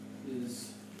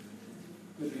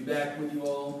Good to be back with you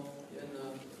all again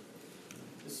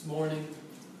this morning.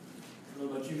 I don't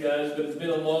know about you guys, but it's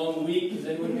been a long week. Has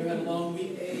anyone here had a long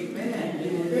week? Amen.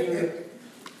 Anyone here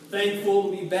thankful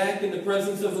to be back in the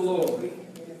presence of the Lord?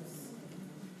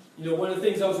 You know, one of the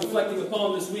things I was reflecting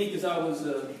upon this week as I was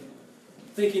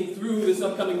thinking through this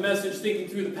upcoming message, thinking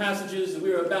through the passages that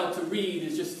we are about to read,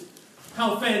 is just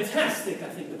how fantastic I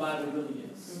think the Bible really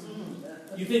is.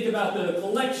 You think about the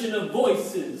collection of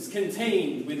voices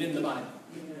contained within the Bible.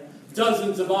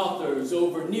 Dozens of authors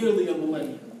over nearly a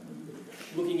millennium,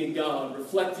 looking at God,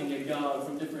 reflecting at God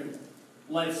from different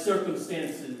life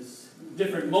circumstances,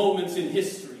 different moments in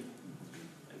history.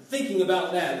 And thinking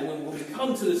about that, and when we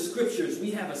come to the Scriptures,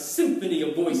 we have a symphony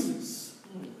of voices.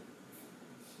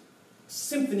 A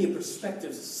symphony of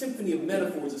perspectives, a symphony of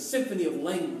metaphors, a symphony of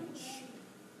language,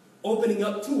 opening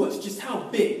up to us just how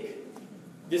big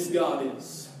this God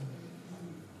is.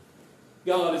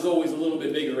 God is always a little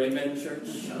bit bigger, amen, church?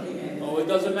 Oh, it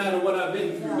doesn't matter what I've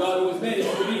been through. God always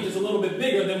manages to be just a little bit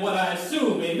bigger than what I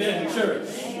assume, amen, church?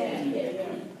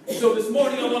 So this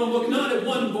morning I want to look not at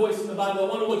one voice in the Bible, I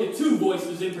want to look at two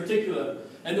voices in particular,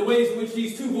 and the ways in which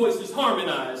these two voices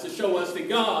harmonize to show us that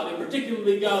God, and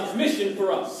particularly God's mission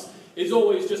for us, is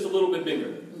always just a little bit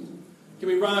bigger. Can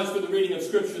we rise for the reading of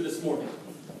Scripture this morning?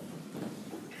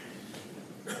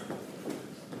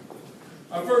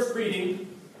 Our first reading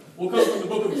will come from the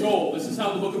book of Joel. This is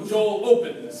how the book of Joel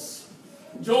opens.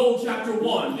 Joel chapter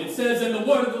 1. It says, "And the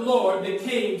word of the Lord that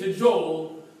came to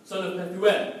Joel, son of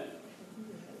Pethuel.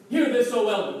 Hear this, O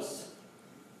elders.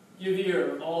 Give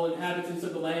ear, all inhabitants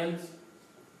of the land.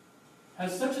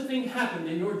 Has such a thing happened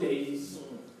in your days,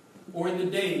 or in the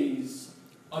days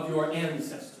of your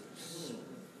ancestors?"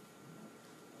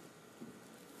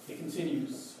 It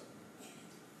continues.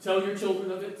 "Tell your children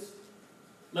of it.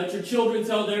 Let your children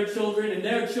tell their children, and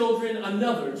their children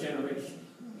another generation."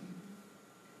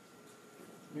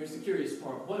 Here's the curious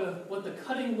part. What the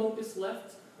cutting locust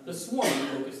left, the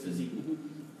swarming locust has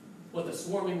eaten. What the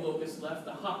swarming locust left,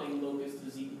 the hopping locust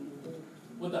has eaten.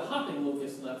 What the hopping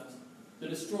locust left, the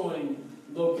destroying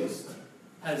locust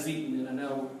has eaten. And I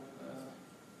know,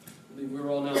 I believe we're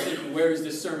all now thinking, where is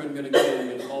this sermon going to go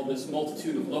with all this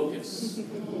multitude of locusts?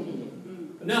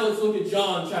 But now let's look at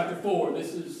John chapter 4.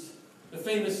 This is the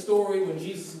famous story when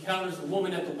Jesus encounters the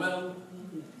woman at the well.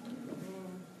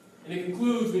 And it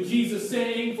concludes with Jesus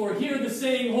saying, "For here the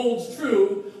saying holds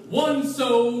true, one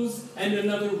sows and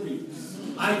another reaps.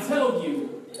 I tell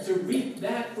you, to reap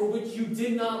that for which you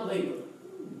did not labor.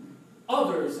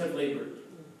 Others have labored,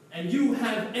 and you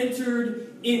have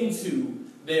entered into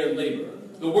their labor."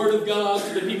 The word of God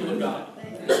to the people of God.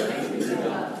 Thanks be to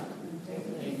God.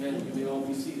 Amen. You may all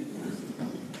be seated.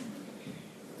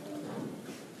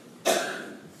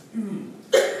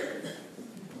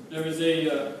 There is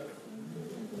a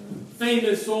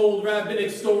famous old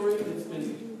rabbinic story that's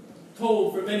been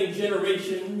told for many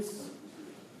generations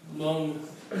among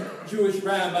Jewish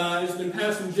rabbis, been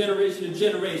passed from generation to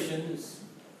generation. It's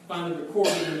found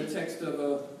recorded in the text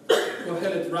of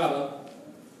Kohelet Rabbah.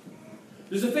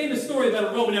 There's a famous story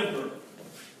about a Roman emperor.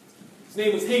 His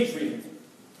name was Hadrian,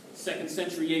 2nd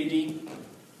century A.D.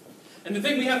 And the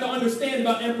thing we have to understand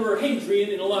about Emperor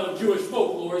Hadrian in a lot of Jewish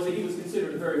folklore is that he was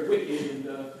considered a very wicked and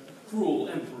cruel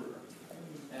emperor,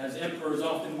 as emperors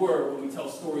often were when we tell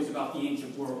stories about the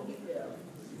ancient world.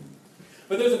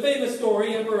 But there's a famous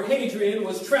story. Emperor Hadrian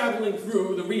was traveling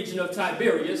through the region of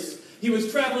Tiberias. He was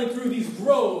traveling through these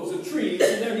groves of trees,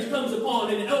 and there he comes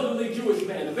upon an elderly Jewish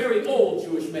man, a very old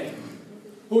Jewish man,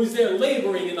 who is there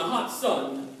laboring in the hot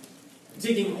sun,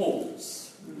 digging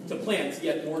holes to plant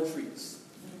yet more trees.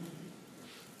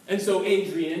 And so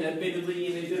Hadrian, admittedly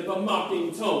in a bit of a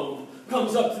mocking tone,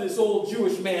 comes up to this old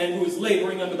Jewish man who is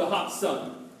laboring under the hot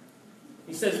sun.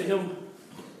 He says to him,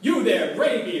 "You there,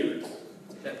 graybeard."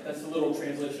 That's the literal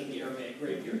translation of the Aramaic,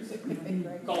 graybeard.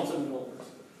 Calling someone an old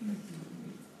person.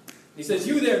 He says,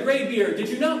 "You there, graybeard, did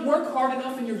you not work hard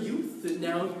enough in your youth that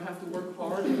now you have to work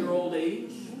hard in your old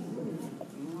age?"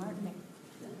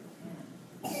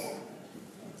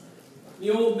 The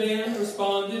old man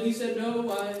responded. He said, "No,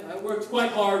 I worked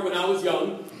quite hard when I was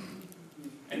young,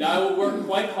 and I will work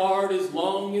quite hard as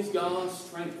long as God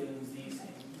strengthens these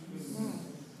hands."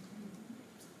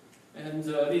 And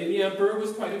the emperor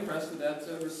was quite impressed with that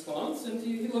response, and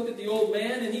he looked at the old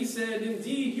man and he said,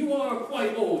 "Indeed, you are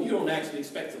quite old. You don't actually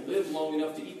expect to live long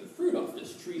enough to eat the fruit off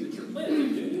this tree that you're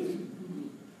planting, do you?"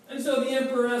 And so the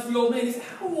emperor asked the old man, he said,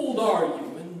 "How old are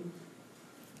you?" And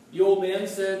the old man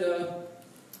said,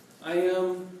 "I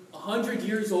am 100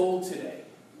 years old today."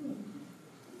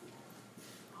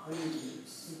 100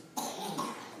 years.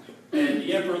 And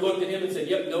the emperor looked at him and said,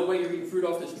 "Yep, no way you're eating fruit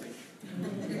off this tree."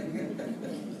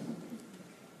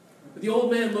 But the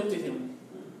old man looked at him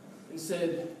and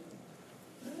said,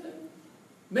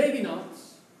 maybe not.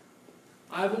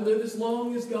 I will live as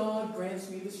long as God grants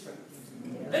me the strength.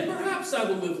 And perhaps I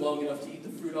will live long enough to eat the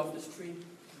fruit off this tree.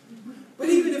 But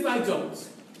even if I don't,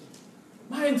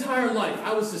 my entire life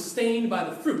I was sustained by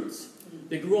the fruits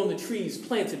that grew on the trees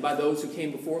planted by those who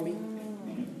came before me.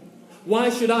 Why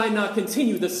should I not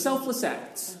continue the selfless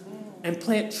acts and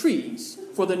plant trees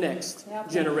for the next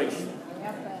generation?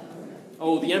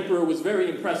 Oh, the emperor was very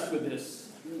impressed with this.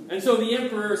 And so the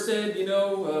emperor said,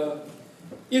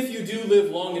 if you do live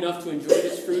long enough to enjoy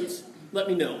this fruit, let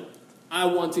me know. I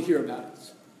want to hear about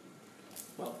it.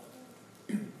 Well,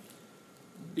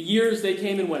 the years, they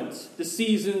came and went. The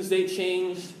seasons, they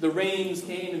changed. The rains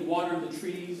came and watered the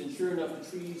trees, and sure enough, the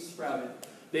trees sprouted.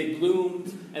 They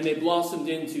bloomed, and they blossomed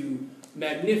into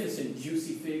magnificent,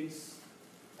 juicy figs.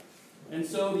 And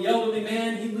so the elderly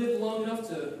man, he lived long enough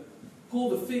to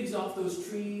pull the figs off those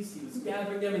trees. He was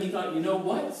gathering them, and he thought, you know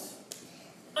what?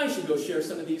 I should go share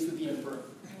some of these with the emperor.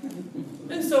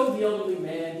 And so the elderly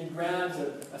man, he grabs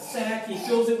a sack, he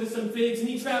fills it with some figs, and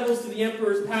he travels to the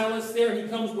emperor's palace. There he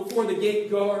comes before the gate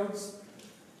guards.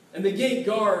 And the gate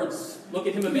guards look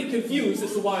at him a bit confused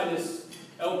as to why this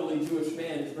elderly Jewish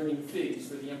man is bringing figs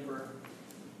for the emperor.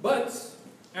 But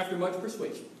after much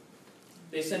persuasion,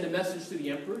 they send a message to the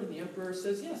emperor, and the emperor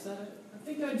says, yes, I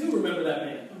think I do remember that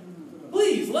man.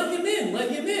 Please, let him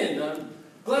in. I'm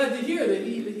glad to hear that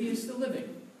he is still living.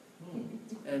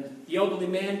 And the elderly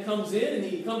man comes in, and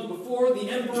he comes before the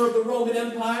emperor of the Roman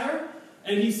Empire,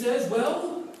 and he says,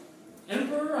 well,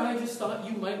 emperor, I just thought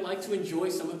you might like to enjoy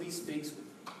some of these figs with me.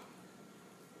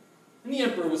 And the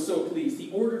emperor was so pleased,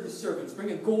 he ordered his servants,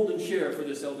 bring a golden chair for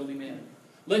this elderly man.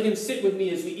 Let him sit with me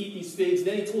as we eat these figs.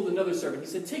 Then he told another servant, he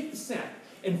said, take the sack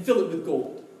and fill it with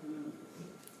gold.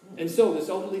 And so this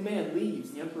elderly man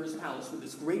leaves the emperor's palace with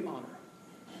this great honor,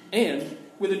 and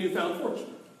with a newfound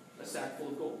fortune, a sack full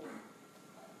of gold.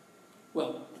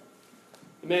 Well,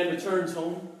 the man returns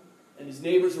home, and his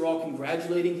neighbors are all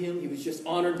congratulating him. He was just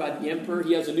honored by the emperor.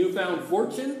 He has a newfound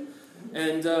fortune.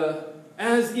 And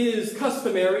as is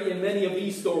customary in many of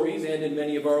these stories and in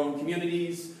many of our own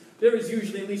communities, there is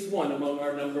usually at least one among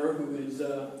our number who is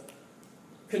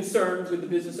concerned with the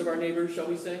business of our neighbors, shall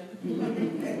we say?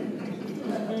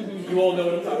 You all know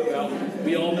what I'm talking about.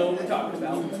 We all know what we're talking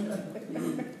about.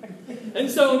 And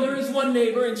so there is one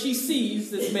neighbor, and she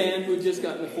sees this man who had just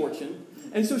gotten a fortune.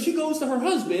 And so she goes to her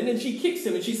husband, and she kicks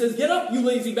him, and she says, get up, you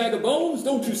lazy bag of bones.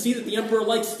 Don't you see that the emperor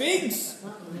likes figs?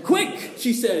 Quick,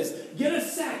 she says, get a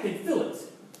sack and fill it,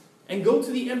 and go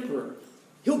to the emperor.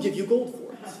 He'll give you gold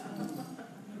for it.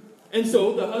 And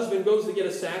so the husband goes to get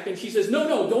a sack, and she says,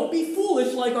 no, don't be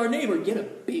foolish like our neighbor. Get a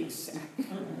big sack.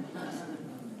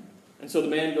 And so the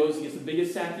man goes, he gets the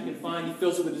biggest sack he can find. He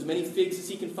fills it with as many figs as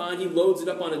he can find. He loads it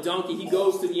up on a donkey. He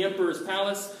goes to the emperor's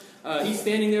palace. He's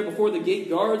standing there before the gate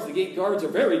guards. The gate guards are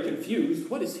very confused.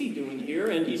 What is he doing here?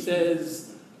 And he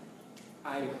says,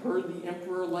 I heard the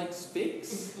emperor likes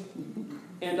figs,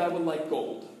 and I would like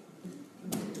gold.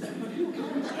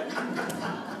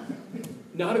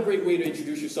 Not a great way to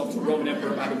introduce yourself to a Roman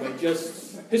emperor, by the way,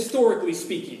 just historically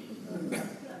speaking.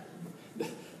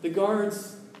 The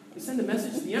guards, they send a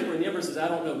message to the emperor, and the emperor says, I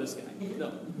don't know this guy.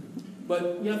 No.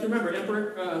 But you have to remember,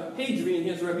 Emperor Hadrian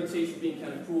has a reputation for being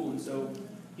kind of cruel, and so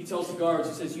he tells the guards,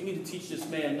 he says, you need to teach this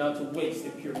man not to waste a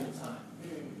period of time.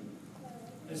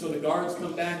 And so the guards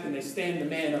come back, and they stand the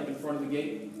man up in front of the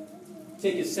gate,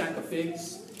 take his sack of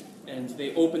figs, and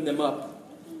they open them up.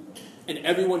 And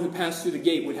everyone who passed through the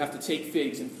gate would have to take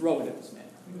figs and throw it at this man.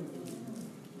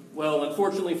 Well,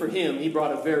 unfortunately for him, he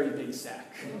brought a very big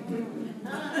sack.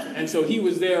 And so he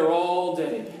was there all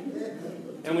day.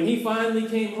 And when he finally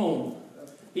came home,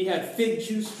 he had fig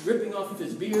juice dripping off of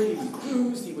his beard. He was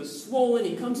bruised. He was swollen.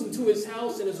 He comes into his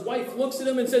house, and his wife looks at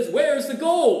him and says, where's the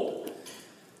gold?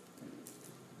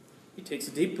 He takes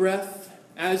a deep breath,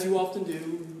 as you often do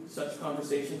in such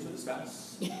conversations with a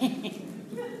spouse. And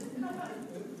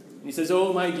he says,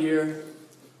 oh, my dear,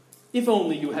 if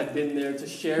only you had been there to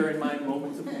share in my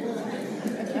moment of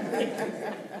glory.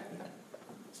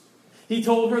 He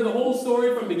told her the whole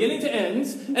story from beginning to end,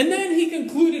 and then he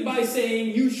concluded by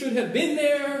saying, you should have been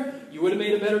there, you would have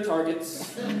made a better target.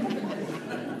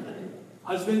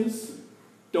 Husbands,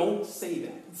 don't say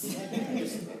that.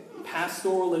 Just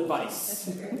pastoral advice.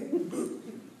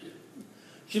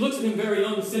 She looks at him very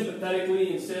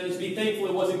unsympathetically and says, be thankful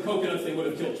it wasn't coconuts, they would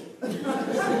have killed you.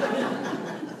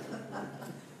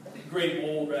 Great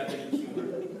old rabbinic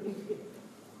humor.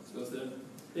 Supposed to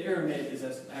The Aramaic is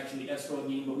actually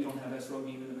esrogim, but we don't have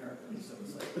esrogim in America. So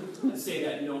it's like, I say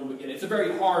that no one would get it. It's a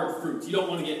very hard fruit. You don't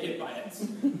want to get hit by it.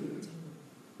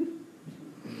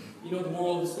 You know what the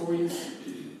moral of the story is?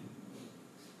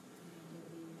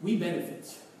 We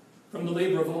benefit from the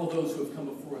labor of all those who have come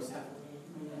before us, haven't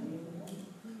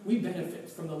we? We benefit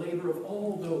from the labor of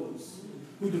all those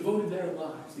who devoted their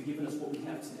lives to giving us what we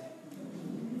have today.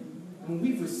 And when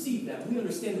we've received that, we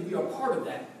understand that we are part of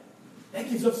that. That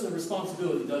gives us a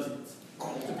responsibility, doesn't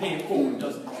it? To pay it forward,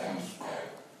 doesn't it, church?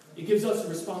 It gives us a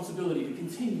responsibility to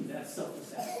continue that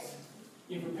selfless act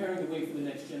in preparing the way for the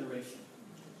next generation.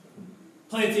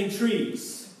 Planting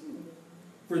trees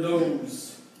for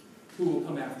those who will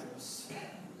come after us.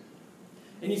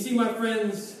 And you see, my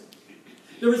friends,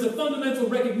 there is a fundamental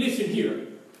recognition here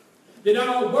that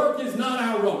our work is not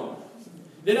our own,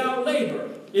 that our labor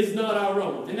is not our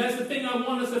own. And that's the thing I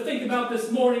want us to think about this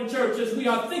morning, church, as we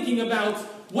are thinking about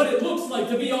what it looks like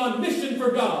to be on mission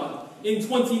for God in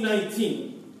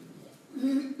 2019.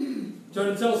 Turn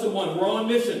and tell someone, we're on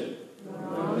mission.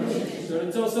 We're on mission. Turn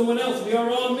and tell someone else, we are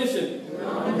on mission. We're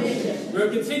on mission. We're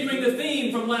continuing the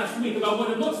theme from last week about what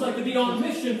it looks like to be on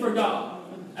mission for God.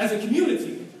 As a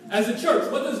community, as a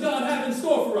church, what does God have in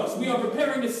store for us? We are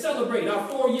preparing to celebrate our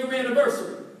 4-year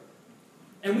anniversary.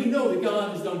 And we know that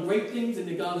God has done great things and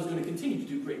that God is going to continue to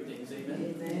do great things.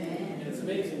 Amen? Amen. And it's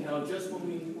amazing how just when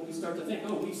we start to think,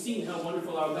 oh, we've seen how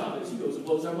wonderful our God is, He goes and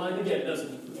blows our mind again,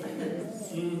 doesn't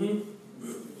He? Mm-hmm.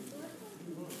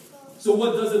 So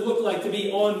what does it look like to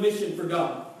be on mission for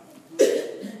God?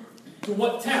 To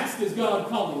what task is God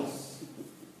calling us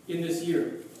in this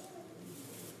year?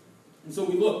 And so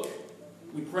we look,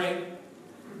 we pray,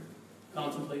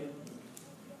 contemplate.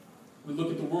 We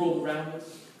look at the world around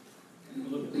us. We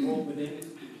look at the world within it.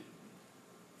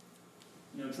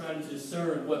 You know, trying to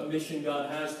discern what mission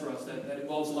God has for us. That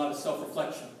involves a lot of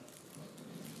self-reflection.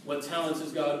 What talents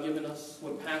has God given us?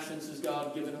 What passions has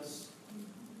God given us?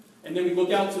 And then we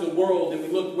look out to the world and we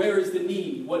look, where is the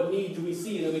need? What need do we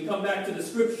see? And then we come back to the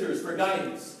Scriptures for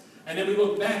guidance. And then we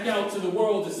look back out to the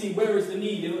world to see where is the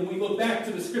need. And then we look back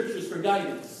to the Scriptures for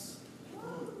guidance.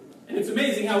 And it's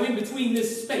amazing how in between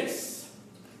this space,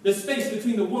 the space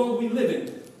between the world we live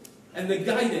in and the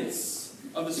guidance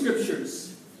of the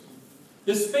Scriptures,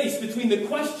 the space between the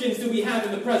questions that we have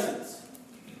in the present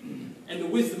and the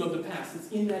wisdom of the past,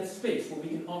 it's in that space where we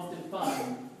can often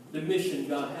find the mission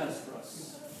God has for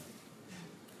us.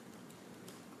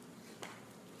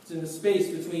 It's in the space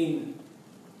between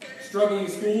struggling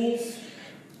schools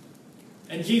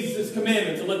and Jesus'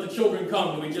 commandment to let the children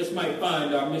come that we just might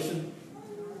find our mission.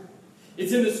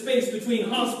 It's in the space between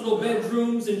hospital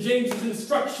bedrooms and James's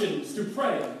instructions to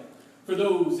pray for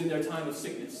those in their time of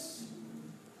sickness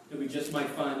that we just might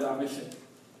find our mission.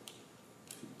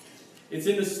 It's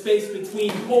in the space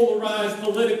between polarized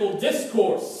political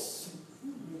discourse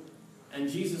and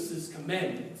Jesus'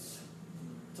 commandments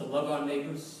to love our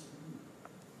neighbors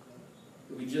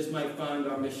that we just might find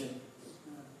our mission.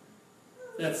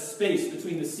 That space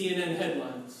between the CNN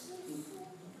headlines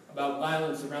about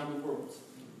violence around the world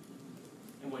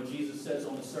and what Jesus says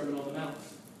on the Sermon on the Mount.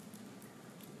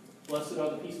 Blessed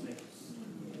are the peacemakers.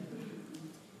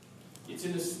 It's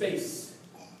in the space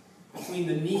between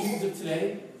the needs of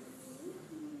today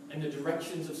and the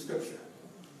directions of Scripture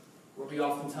where we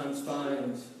oftentimes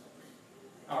find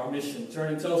our mission.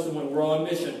 Turn and tell someone, we're on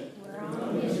mission. We're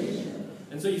on mission.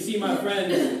 And so you see, my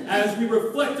friends, as we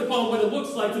reflect upon what it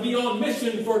looks like to be on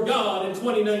mission for God in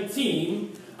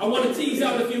 2019, I want to tease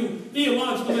out a few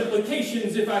theological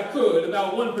implications, if I could,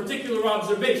 about one particular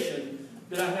observation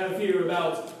that I have here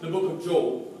about the book of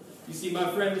Joel. You see, my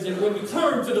friends, and when we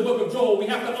turn to the book of Joel, we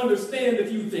have to understand a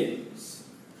few things.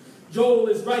 Joel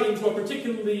is writing to a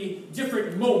particularly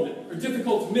different moment, or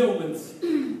difficult moment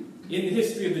in the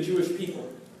history of the Jewish people.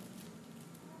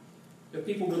 The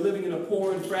people were living in a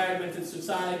poor and fragmented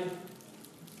society.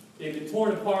 They've been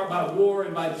torn apart by war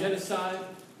and by genocide.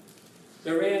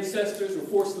 Their ancestors were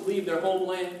forced to leave their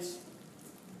homelands.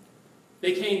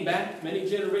 They came back many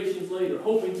generations later,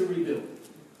 hoping to rebuild,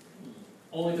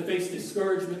 only to face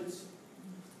discouragements,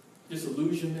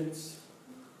 disillusionments,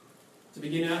 to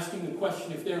begin asking the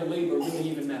question if their labor really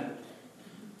even mattered.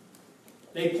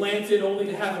 They planted only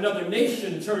to have another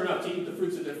nation turn up to eat the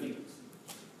fruits of their fields.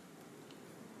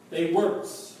 They worked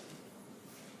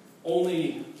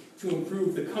only to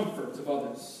improve the comfort of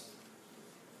others.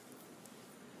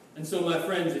 And so, my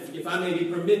friends, if I may be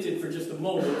permitted for just a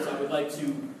moment, I would like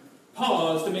to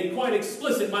pause to make quite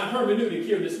explicit my hermeneutic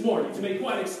here this morning, to make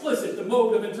quite explicit the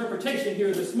mode of interpretation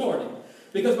here this morning.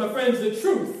 Because, my friends, the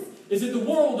truth is that the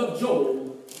world of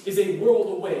Joel is a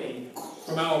world away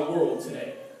from our world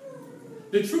today.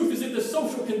 The truth is that the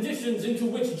social conditions into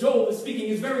which Joel is speaking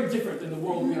is very different than the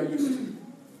world we are used to.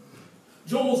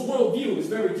 Joel's worldview is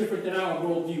very different than our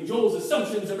worldview. Joel's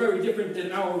assumptions are very different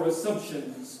than our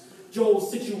assumptions.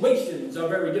 Joel's situations are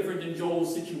very different than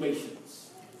Joel's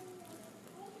situations.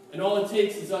 And all it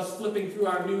takes is us flipping through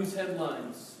our news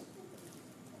headlines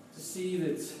to see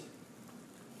that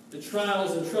the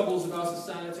trials and troubles of our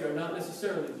society are not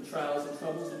necessarily the trials and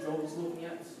troubles that Joel is looking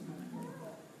at.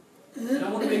 And I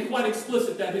want to make quite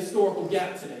explicit that historical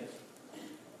gap today.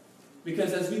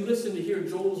 Because as we listen to hear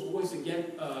Joel's voice again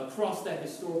cross that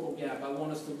historical gap, I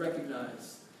want us to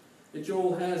recognize that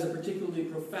Joel has a particularly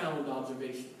profound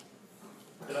observation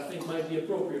that I think might be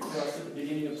appropriate for us at the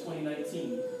beginning of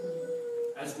 2019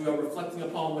 as we are reflecting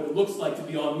upon what it looks like to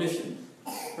be on mission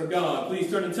for God. Please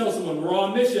turn and tell someone, we're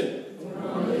on mission.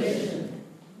 We're on mission.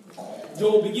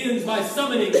 Joel begins by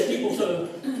summoning people to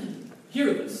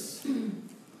hear this. He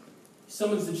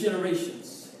summons the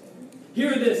generations.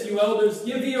 Hear this, you elders.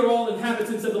 Give ear, all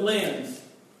inhabitants of the land.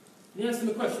 And he asks them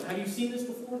a question. Have you seen this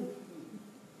before?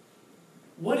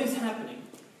 What is happening?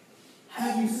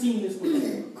 Have you seen this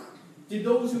before? Did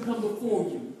those who come before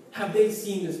you, have they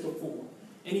seen this before?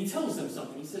 And he tells them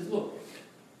something. He says, look,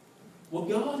 what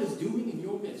God is doing in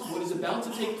your midst, what is about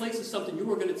to take place is something you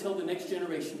are going to tell the next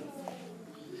generation of.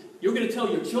 You're going to tell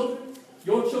your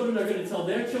children are going to tell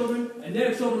their children, and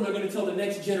their children are going to tell the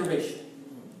next generation.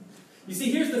 You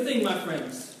see, here's the thing, my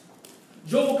friends.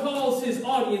 Joel calls his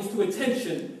audience to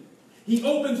attention. He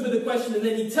opens with a question, and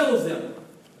then he tells them,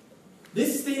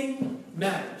 this thing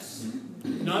matters,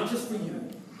 not just for you,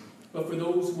 but for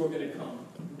those who are going to come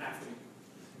after you.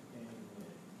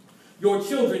 Your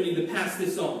children need to pass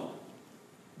this on.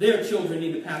 Their children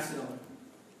need to pass it on.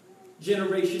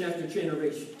 Generation after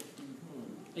generation.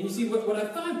 And you see, what I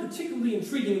find particularly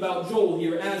intriguing about Joel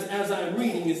here, as I'm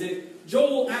reading, is that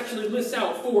Joel actually lists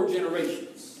out 4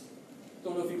 generations.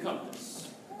 Don't know if you count this.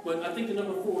 But I think the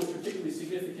number 4 is particularly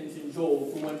significant in Joel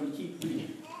for when we keep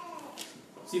reading.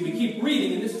 See, we keep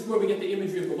reading, and this is where we get the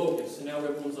imagery of the locust. And now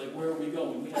everyone's like, where are we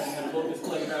going? We haven't had a locust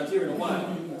playing around here in a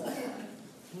while.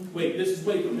 Wait, this is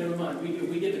Waco. Never mind.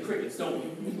 We get the crickets, don't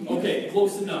we? Okay,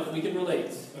 close enough. We can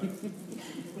relate.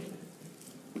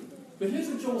 But here's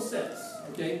what Joel says.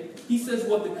 Okay? He says,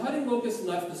 what the cutting locust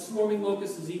left, the swarming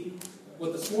locust is eaten.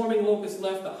 What the swarming locust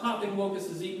left, the hopping locust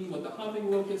is eaten. What the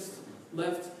hopping locust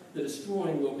left, the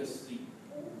destroying locust is eaten.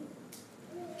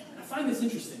 I find this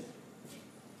interesting.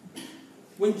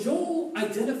 When Joel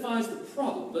identifies the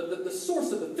problem, the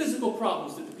source of the physical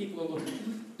problems that the people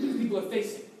are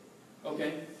facing,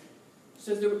 okay? He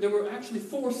says there were actually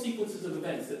 4 sequences of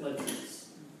events that led to this.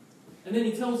 And then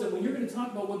he tells them, when you're going to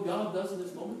talk about what God does in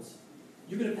this moment,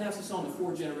 you're going to pass this on to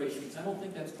 4 generations. I don't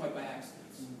think that's quite by accident.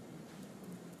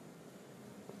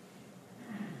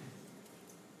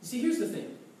 You see, here's the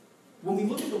thing. When we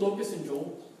look at the locust in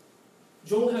Joel,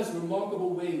 Joel has a remarkable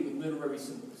way with literary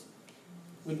symbols,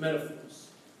 with metaphors.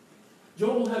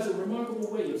 Joel has a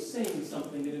remarkable way of saying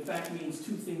something that in fact means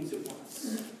 2 things at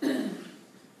once.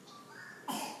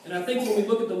 And I think when we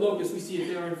look at the locust, we see that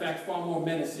they are in fact far more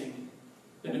menacing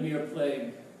than a mere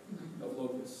plague of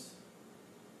locusts.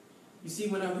 You see,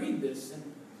 when I read this, and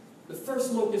the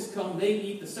first locusts come, they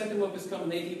eat, the second locusts come,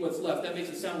 and they eat what's left, that makes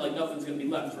it sound like nothing's going to be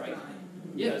left, right?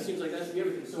 Yeah, it seems like that should be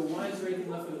everything. So why is there anything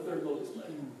left for the third locust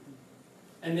plague?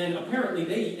 And then apparently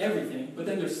they eat everything, but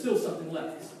then there's still something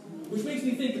left. Which makes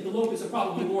me think that the locusts are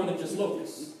probably more than just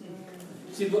locusts.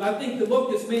 See, I think the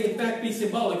locusts may in fact be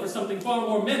symbolic for something far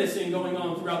more menacing going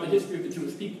on throughout the history of the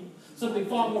Jewish people. Something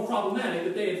far more problematic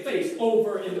that they had faced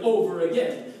over and over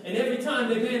again. And every time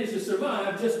they managed to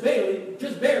survive, just barely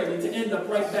to end up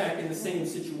right back in the same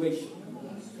situation.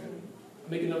 I'll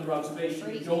make another observation.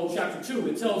 In Joel chapter 2,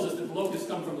 it tells us that the locusts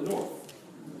come from the north.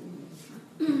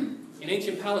 In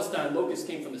ancient Palestine, locusts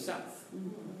came from the south.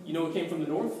 You know what came from the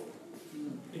north?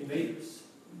 Invaders.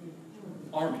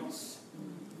 Armies.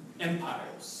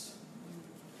 Empires.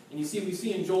 And you see, we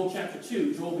see in Joel chapter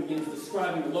 2, Joel begins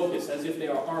describing the locusts as if they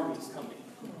are armies coming.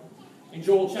 In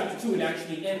Joel chapter 2, it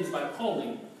actually ends by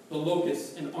calling the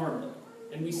locusts an army.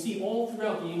 And we see all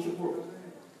throughout the ancient world,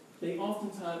 they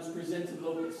oftentimes presented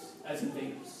locusts as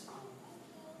invaders.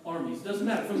 Armies. Doesn't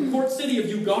matter. From the port city of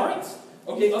Ugarit,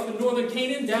 okay, up in northern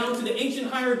Canaan, down to the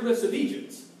ancient hieroglyphs of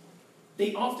Egypt,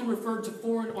 they often referred to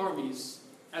foreign armies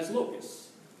as locusts.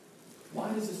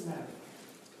 Why does this matter?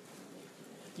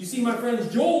 You see, my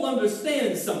friends, Joel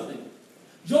understands something.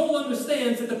 Joel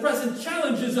understands that the present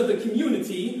challenges of the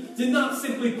community did not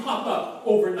simply pop up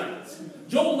overnight.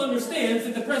 Joel understands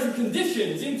that the present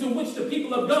conditions into which the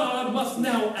people of God must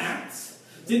now act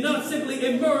did not simply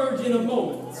emerge in a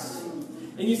moment.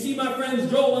 And you see, my friends,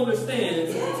 Joel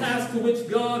understands that the task to which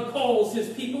God calls his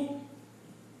people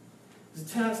is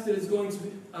a task that is going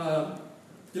to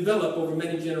develop over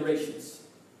many generations.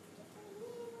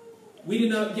 We did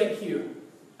not get here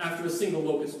after a single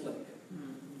locust plague.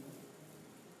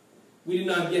 We did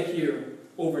not get here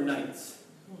overnight.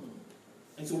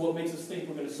 And so what makes us think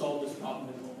we're going to solve this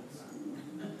problem in moments?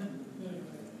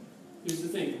 Here's the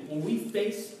thing. When we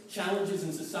face challenges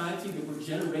in society that were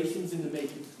generations in the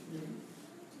making,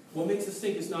 what makes us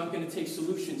think it's not going to take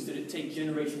solutions that it take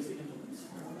generations to implement?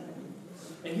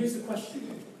 And here's the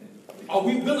question. Are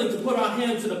we willing to put our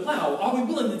hand to the plow? Are we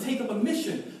willing to take up a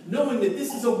mission, knowing that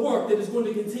this is a work that is going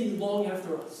to continue long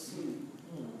after us?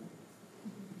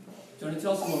 Trying to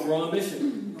tell someone we're on a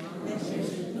mission.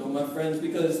 No, my friends,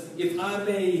 because if I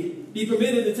may be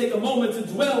permitted to take a moment to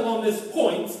dwell on this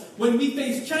point, when we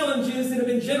face challenges that have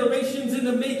been generations in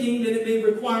the making, then it may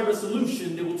require a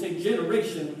solution that will take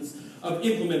generations of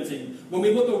implementing. When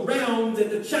we look around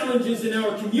at the challenges in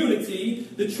our community,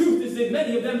 the truth is that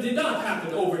many of them did not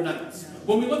happen overnight.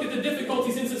 When we look at the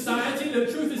difficulties in society,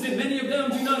 the truth is that many of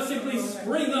them do not simply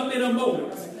spring up in a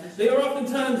moment. They are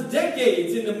oftentimes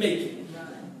decades in the making.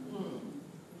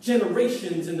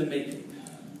 Generations in the making.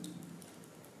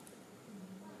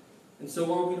 And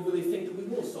so are we to really think that we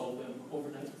will solve them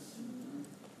overnight?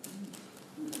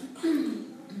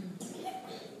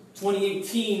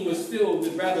 2018 was filled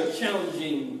with rather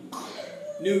challenging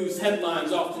news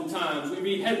headlines oftentimes. We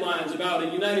read headlines about a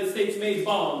United States-made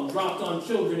bomb dropped on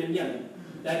children in Yemen.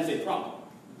 That is a problem.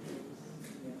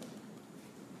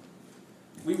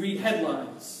 We read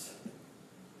headlines.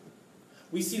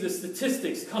 We see the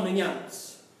statistics coming out.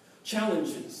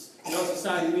 Challenges in our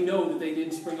society, we know that they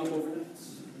didn't spring up overnight.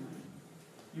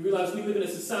 You realize we live in a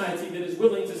society that is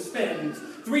willing to spend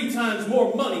 3 times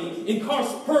more money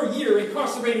per year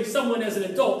incarcerating someone as an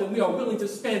adult than we are willing to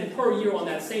spend per year on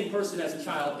that same person as a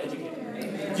child educated.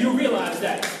 Amen. Do you realize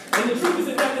that? And the truth is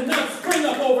that that did not spring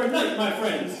up overnight, my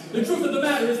friends. The truth of the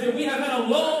matter is that we have had a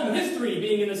long history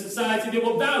being in a society that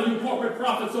will value corporate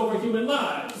profits over human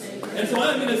lives. And so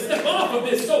I'm going to step off of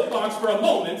this soapbox for a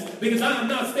moment, because I am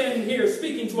not standing here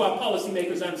speaking to our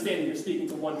policymakers. I'm standing here speaking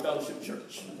to One Fellowship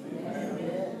Church.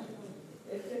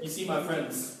 You see, my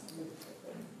friends,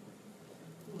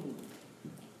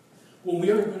 when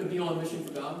we are going to be on mission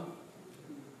for God,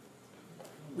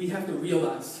 we have to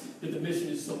realize that the mission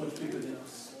is so much bigger than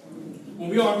us. When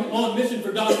we are on mission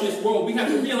for God in this world, we have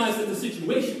to realize that the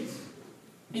situations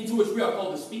into which we are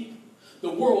called to speak, the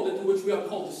world into which we are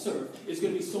called to serve, is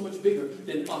going to be so much bigger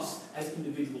than us as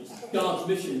individuals. God's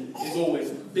mission is always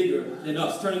bigger than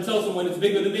us. Turn and tell someone it's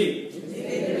bigger than me.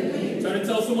 Turn and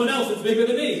tell someone else it's bigger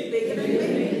than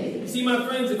me. You see, my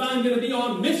friends, if I'm going to be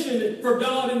on mission for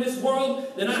God in this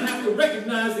world, then I have to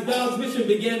recognize that God's mission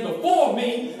began before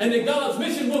me and that God's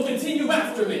mission will continue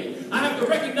after me. I have to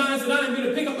recognize that I'm going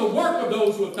to pick up the work of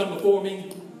those who have come before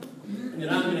me, and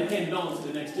that I'm going to hand it on to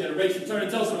the next generation. Turn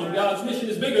and tell someone God's mission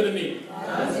is bigger than me.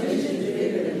 God's mission is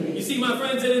bigger than me. You see, my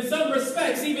friends, and in some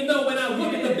respects, even though when I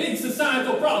look at the big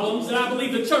societal problems that I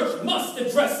believe the church must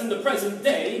address in the present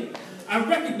day, I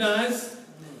recognize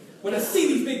when I see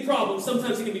these big problems,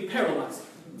 sometimes it can be paralyzing.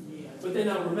 But then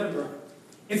I remember,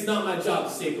 it's not my job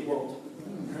to save the world.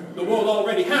 The world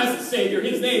already has a Savior.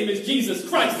 His name is Jesus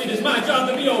Christ. It is my job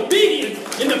to be obedient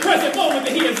in the present moment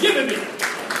that He has given me.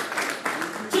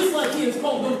 Just like He has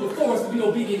called those before us to be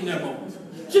obedient in their moment.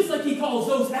 Just like He calls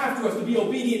those after us to be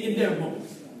obedient in their moment.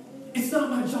 It's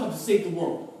not my job to save the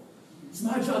world. It's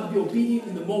my job to be obedient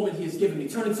in the moment He has given me.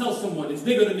 Turn and tell someone, it's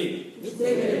bigger than me. It's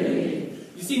bigger than me.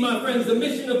 You see, my friends, the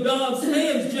mission of God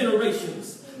spans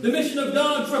generations. The mission of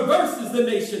God traverses the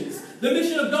nations. The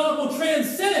mission of God will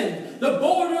transcend the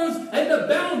borders and the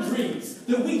boundaries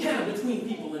that we have between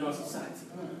people in our society.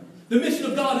 The mission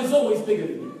of God is always bigger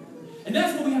than me. And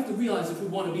that's what we have to realize if we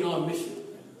want to be on mission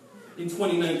in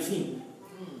 2019.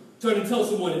 Turn and tell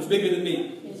someone, it's bigger than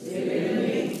me. It's bigger than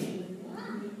me.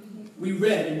 We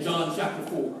read in John chapter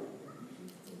 4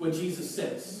 what Jesus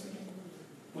says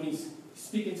when He's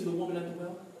speaking to the woman at the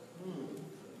well.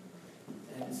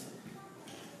 And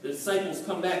the disciples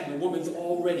come back and the woman's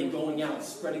already going out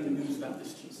spreading the news about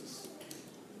this Jesus.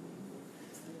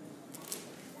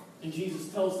 And Jesus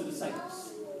tells the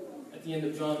disciples at the end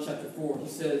of John chapter 4, He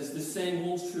says, this saying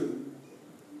holds true.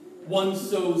 One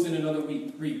sows and another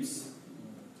reaps.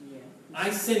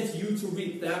 I sent you to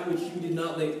reap that which you did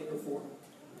not labor for.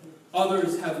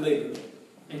 Others have labored,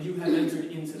 and you have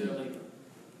entered into their labor.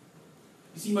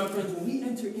 You see, my friends, when we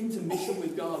enter into mission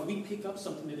with God, we pick up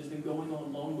something that has been going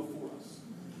on long before us.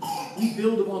 We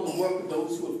build upon the work of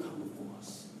those who have come before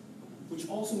us, which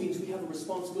also means we have a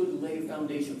responsibility to lay a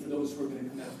foundation for those who are going to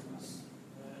come after us.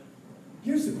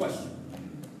 Here's the question.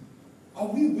 Are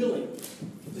we willing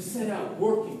to set out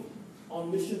working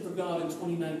on mission for God in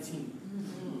 2019?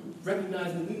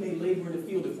 Recognizing we may labor in the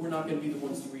field if we're not going to be the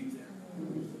ones to reap there.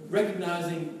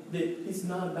 Recognizing that it's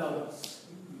not about us.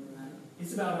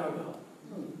 It's about our God.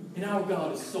 And our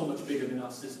God is so much bigger than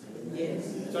us, isn't it?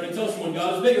 Yes. Trying to tell someone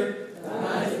God is bigger.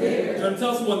 God is bigger. Trying to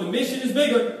tell someone the mission is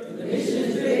bigger. The mission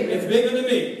is bigger. It's bigger than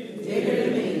me. Bigger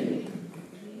than me.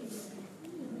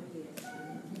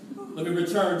 Let me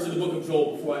return to the book of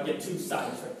Joel before I get too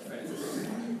sidetracked, friends.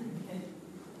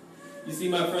 You see,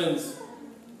 my friends,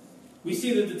 we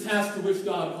see that the task to which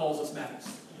God calls us matters.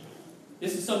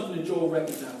 This is something that Joel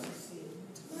recognizes.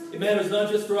 It matters not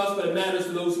just for us, but it matters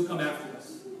for those who come after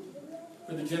us,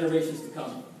 for the generations to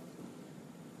come.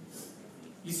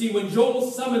 You see, when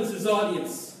Joel summons his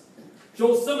audience to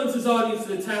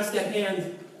the task at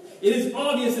hand, it is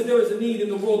obvious that there is a need in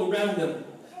the world around them.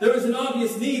 There is an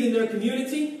obvious need in their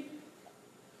community.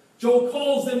 Joel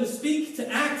calls them to speak, to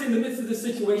act in the midst of the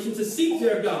situation, to seek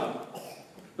their God.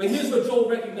 But here's what Joel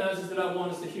recognizes that I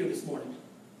want us to hear this morning.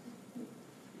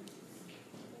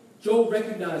 Joel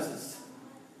recognizes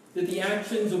that the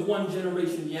actions of one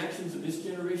generation, the actions of this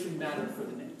generation, matter for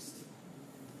the next.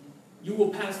 You will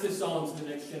pass this on to the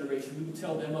next generation. You will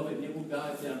tell them of it, and it will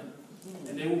guide them.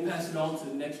 And they will pass it on to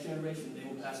the next generation. They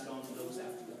will pass it on to those after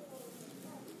them.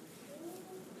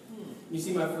 You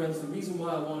see, my friends, the reason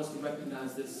why I want us to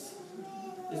recognize this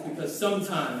is because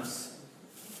sometimes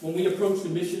when we approach the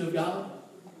mission of God,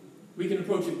 we can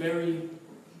approach it very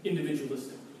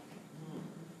individualistic.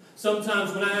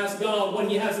 Sometimes when I ask God what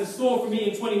He has in store for me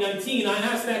in 2019, I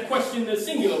ask that question in the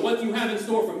singular. What do you have in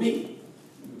store for me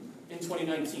in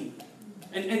 2019?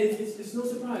 And it's no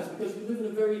surprise because we live in a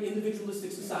very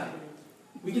individualistic society.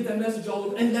 We get that message all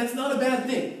over, and that's not a bad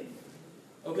thing.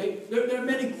 Okay? There are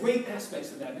many great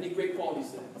aspects of that, many great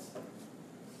qualities to that.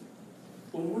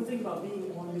 But when we're thinking about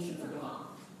being on a mission for God,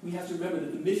 we have to remember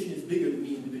that the mission is bigger than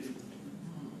me individually.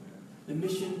 The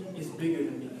mission is bigger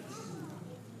than me.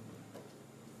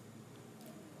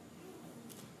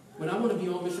 When I want to be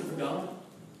on mission for God,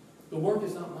 the work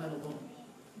is not mine alone.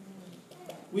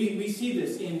 We see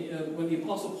this when the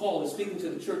Apostle Paul is speaking to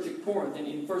the church at Corinth and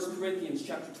in 1 Corinthians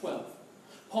chapter 12.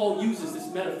 Paul uses this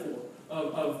metaphor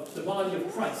of the body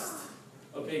of Christ.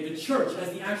 Okay, the church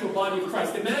as the actual body of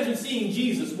Christ. Imagine seeing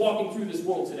Jesus walking through this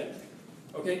world today.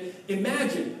 Okay,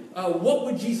 imagine what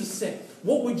would Jesus say?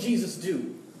 What would Jesus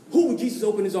do? Who would Jesus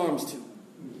open His arms to?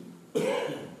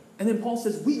 And then Paul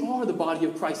says, we are the body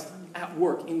of Christ at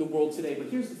work in the world today. But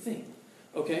here's the thing,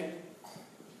 okay?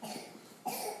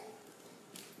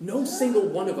 No single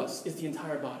one of us is the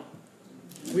entire body.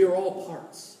 We are all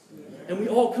parts. And we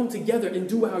all come together and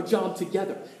do our job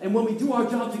together. And when we do our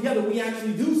job together, we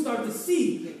actually do start to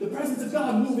see the presence of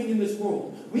God moving in this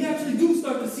world. We actually do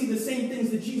start to see the same things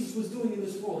that Jesus was doing in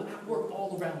this world at work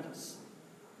all around us.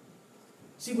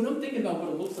 See, when I'm thinking about what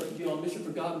it looks like to be on mission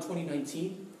for God in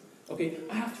 2019, okay,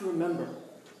 I have to remember,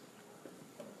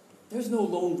 there's no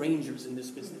lone rangers in this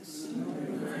business.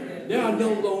 There are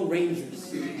no lone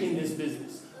rangers in this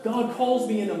business. God calls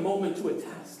me in a moment to a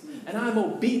task, and I'm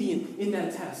obedient in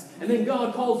that task. And then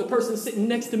God calls the person sitting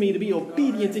next to me to be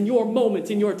obedient in your moment,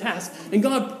 in your task. And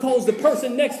God calls the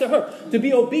person next to her to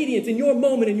be obedient in your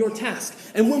moment, in your task.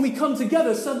 And when we come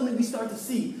together, suddenly we start to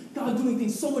see God doing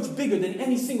things so much bigger than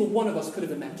any single one of us could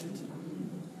have imagined.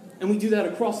 And we do that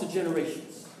across the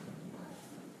generations.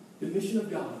 The mission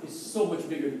of God is so much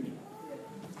bigger than me.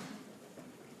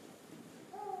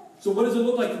 So what does it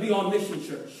look like to be on mission,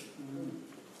 church?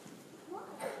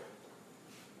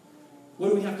 What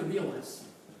do we have to realize?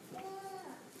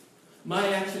 My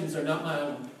actions are not my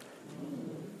own.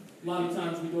 A lot of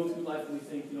times we go through life and we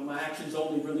think, my actions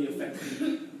only really affect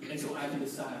me, and so I can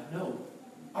decide. No.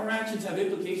 Our actions have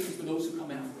implications for those who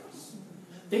come after us.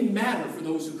 They matter for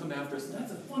those who come after us, and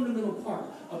that's a fundamental part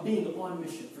of being on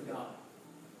mission for God.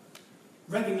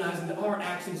 Recognizing that our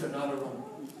actions are not our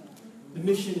own. The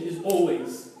mission is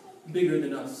always bigger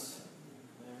than us.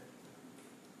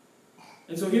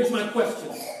 And so here's my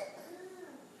question.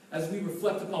 As we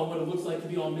reflect upon what it looks like to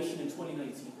be on mission in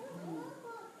 2019,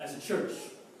 as a church,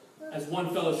 as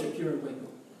one fellowship here in Waco,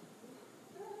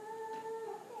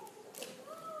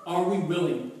 are we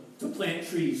willing to plant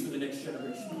trees for the next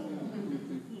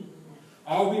generation?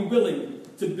 Are we willing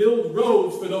to build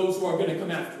roads for those who are going to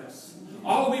come after us?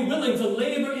 Are we willing to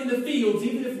labor in the fields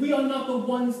even if we are not the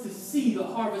ones to see the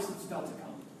harvest that's about to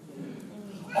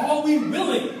come? Are we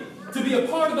willing to be a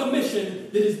part of a mission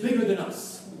that is bigger than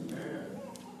us?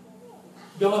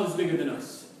 God is bigger than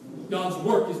us. God's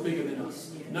work is bigger than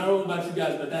us. Not only about you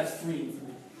guys, but that's freeing for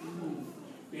me.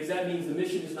 Because that means the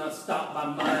mission is not stopped by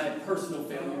my personal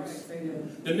failures.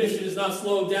 The mission is not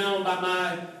slowed down by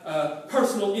my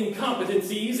personal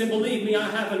incompetencies. And believe me, I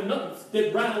have enough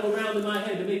that rattle around in my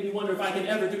head to make me wonder if I can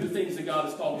ever do the things that God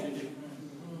has called me to do.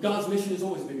 God's mission is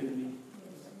always bigger than me.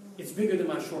 It's bigger than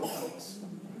my shortcomings.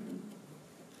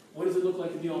 What does it look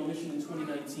like to be on mission in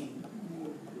 2019?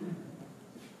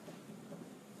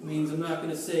 It means I'm not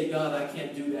going to say, God, I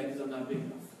can't do that because I'm not big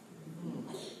enough.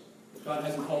 God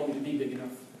hasn't called me to be big enough.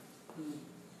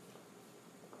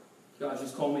 God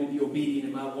just called me to be obedient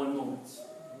in my one moment.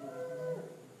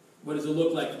 What does it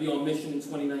look like to be on mission in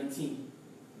 2019?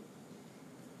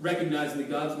 Recognizing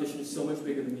that God's mission is so much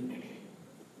bigger than me.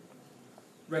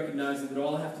 Recognizing that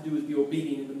all I have to do is be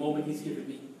obedient in the moment He's given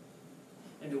me.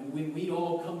 And that when we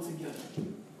all come together,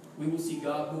 we will see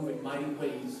God move in mighty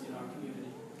ways in our community.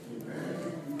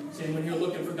 Is anyone here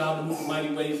looking for God to move in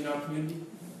mighty ways in our community?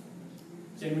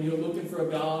 Is anyone here looking for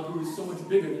a God who is so much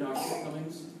bigger than our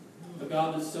shortcomings? A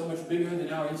God that's so much bigger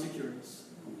than our insecurities?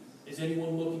 Is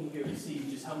anyone looking here to see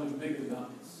just how much bigger God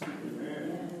is?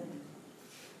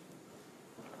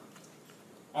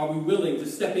 Are we willing to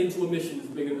step into a mission that's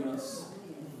bigger than us?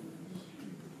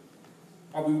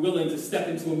 Are we willing to step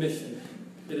into a mission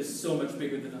that is so much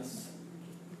bigger than us?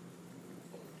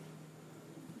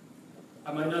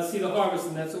 I might not see the harvest,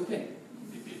 and that's okay.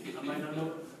 I might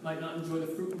not enjoy the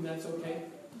fruit, and that's okay.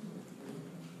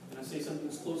 Can I say something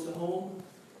that's close to home?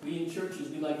 We in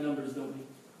churches, we like numbers, don't we?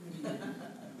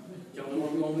 Y'all know where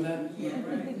we're going with that? Yeah,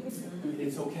 right.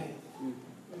 It's okay.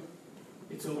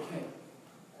 It's okay.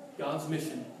 God's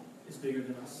mission is bigger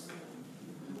than us.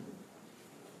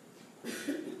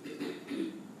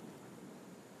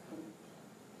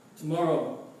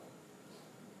 Tomorrow,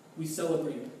 we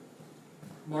celebrate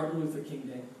Martin Luther King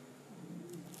Day.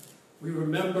 We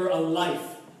remember a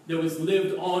life that was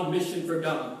lived on mission for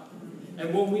God.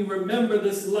 And when we remember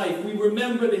this life, we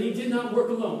remember that he did not work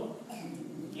alone.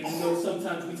 Even though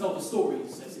sometimes we tell the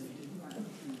stories as if he did.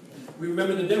 We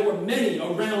remember that there were many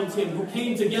around him who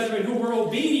came together and who were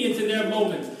obedient in their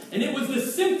moment. And it was the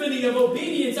symphony of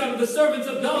obedience out of the servants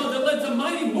of God that led to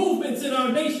mighty movements in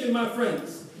our nation, my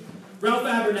friends. Ralph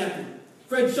Abernathy,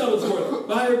 Fred Shuttlesworth,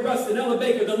 Bayard Rustin, Ella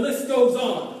Baker, the list goes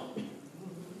on.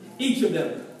 Each of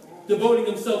them devoting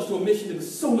themselves to a mission that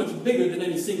was so much bigger than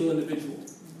any single individual.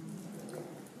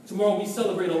 Tomorrow we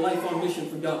celebrate a life on mission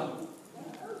for God.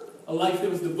 A life that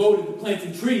was devoted to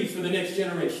planting trees for the next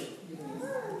generation.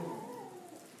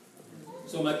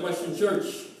 So my question,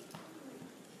 church,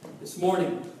 this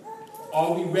morning,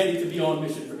 are we ready to be on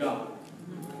mission for God?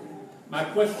 My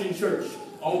question, church,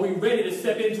 are we ready to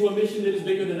step into a mission that is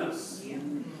bigger than us?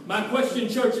 My question,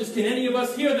 church, is can any of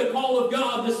us hear the call of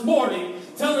God this morning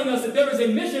telling us that there is a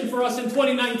mission for us in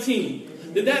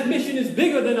 2019? That mission is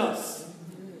bigger than us?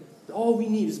 All we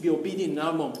need is to be obedient in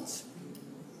our moments.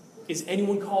 Is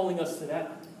anyone calling us to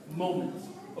that moment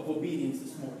of obedience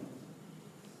this morning?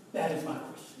 That is my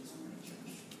question this morning,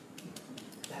 church.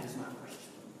 That is my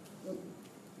question.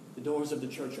 The doors of the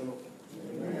church are open.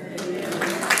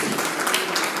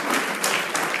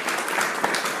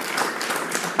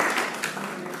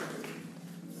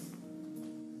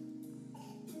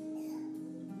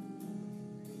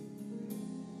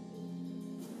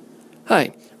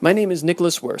 Hi, my name is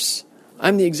Nicholas Wurse.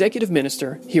 I'm the executive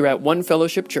minister here at One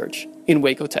Fellowship Church in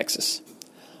Waco, Texas.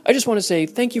 I just want to say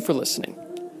thank you for listening.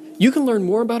 You can learn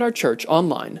more about our church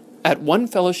online at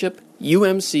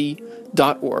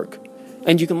onefellowshipumc.org,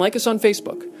 and you can like us on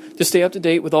Facebook to stay up to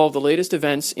date with all of the latest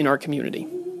events in our community.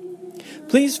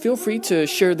 Please feel free to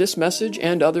share this message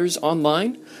and others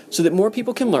online so that more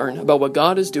people can learn about what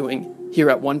God is doing here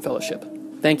at One Fellowship.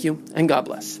 Thank you, and God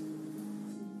bless.